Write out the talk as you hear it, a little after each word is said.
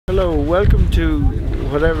Hello, welcome to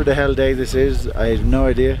whatever the hell day this is. I have no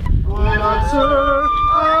idea.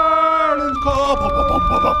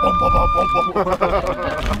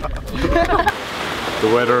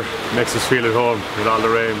 The weather makes us feel at home with all the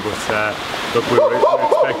rain, but look, we're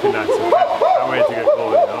expecting that, so can't wait to get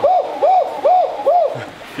going, you know.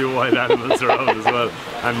 A few wild animals around as well,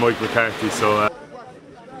 and Mike McCarthy, so...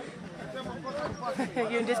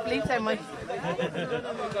 You're in disbelief there, Mike.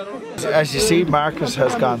 As you see, Marcus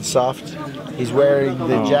has gone soft. He's wearing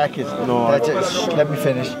the jacket. Let me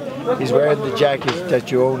finish. He's wearing the jacket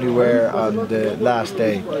that you only wear on the last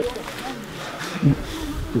day.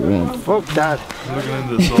 Fuck that. I'm looking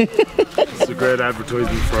into this up. It's a great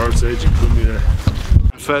advertisement for our stage in Colombia.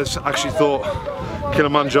 Ferris actually thought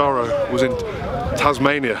Kilimanjaro was in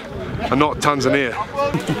Tasmania and not Tanzania.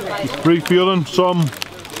 Refueling some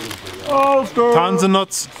Tanzan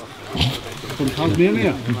nuts. From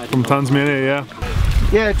Tasmania? From Tasmania, yeah.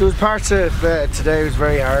 Yeah, there was parts of today was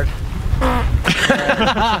very hard.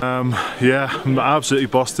 Yeah, I'm absolutely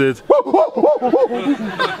busted.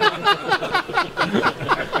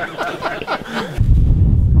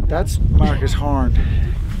 That's Marcus Horan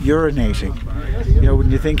urinating. You know,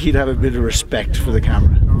 when you think he'd have a bit of respect for the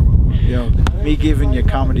camera. You know, me giving you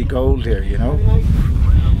comedy gold here, you know.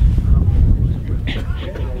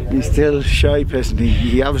 He's still shy pissing.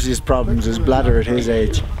 He obviously has problems with his bladder at his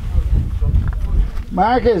age.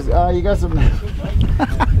 Marcus, you got some...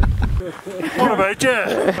 What about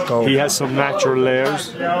you? He has some natural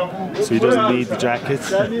layers, so he doesn't need the jacket.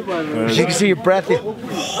 As you can see your breath,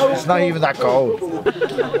 it's not even that cold.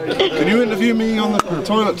 Can you interview me on the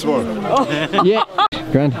toilet tomorrow? Yeah.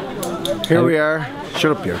 Grand. Here we are.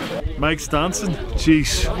 Shut up here. Mike's dancing.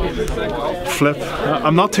 Jeez. Flip.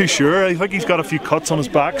 I'm not too sure. I think he's got a few cuts on his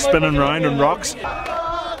back, spinning around on rocks.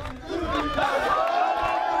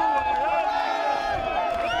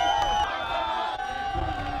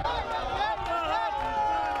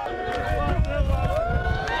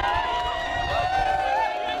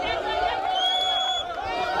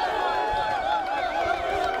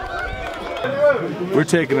 We're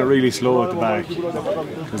taking it really slow at the back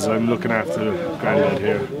because I'm looking after Grandad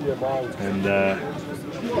here, and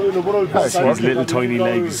his little tiny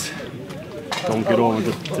legs don't get over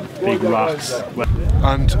the big rocks.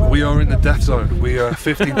 And we are in the death zone. We are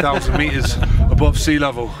 15,000 metres above sea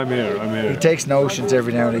level. I'm here. He takes notions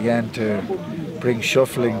every now and again to bring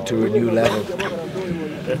shuffling to a new level.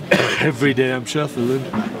 Every day I'm shuffling,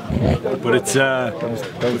 but it's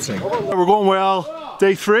Don't sing. we're going well.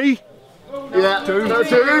 Day 3. Yeah, two.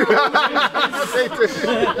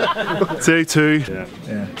 Day 2.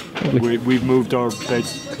 Yeah. We've moved our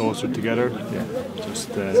beds closer together. Yeah.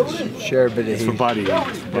 Just Share a bit of it's heat. for body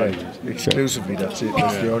heat. Exclusively, that's it.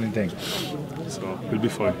 That's the only thing. So we'll be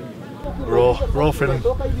fine. We're all feeling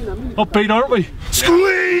Upbeat, aren't we?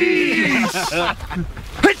 squeeze.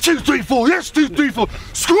 Hit 2, 3, 4. Yes, 2, 3, 4.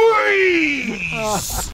 Squeeze.